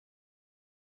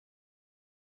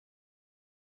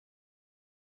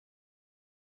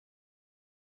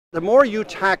The more you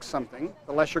tax something,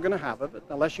 the less you're going to have of it.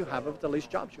 The less you have of it, the least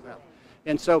jobs you have.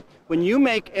 And so when you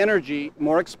make energy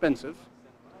more expensive,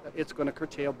 it's going to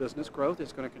curtail business growth.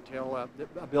 It's going to curtail the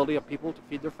ability of people to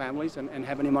feed their families and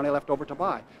have any money left over to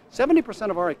buy. 70%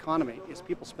 of our economy is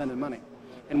people spending money.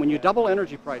 And when you double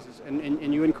energy prices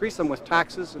and you increase them with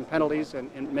taxes and penalties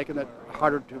and making it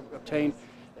harder to obtain,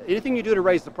 anything you do to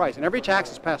raise the price, and every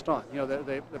tax is passed on. You know,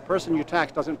 the person you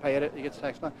tax doesn't pay it gets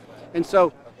taxed on. And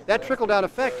so that trickle-down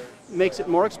effect makes it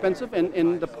more expensive,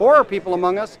 and the poorer people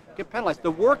among us get penalized.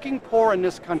 The working poor in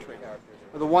this country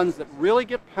are the ones that really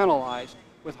get penalized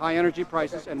with high energy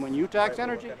prices, and when you tax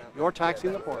energy, you're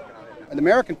taxing the poor. And the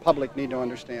American public need to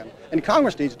understand, and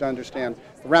Congress needs to understand,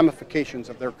 the ramifications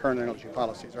of their current energy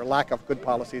policies, or lack of good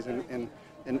policies in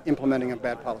implementing of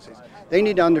bad policies. They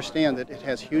need to understand that it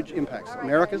has huge impacts.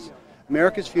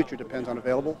 America's future depends on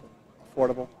available,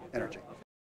 affordable energy.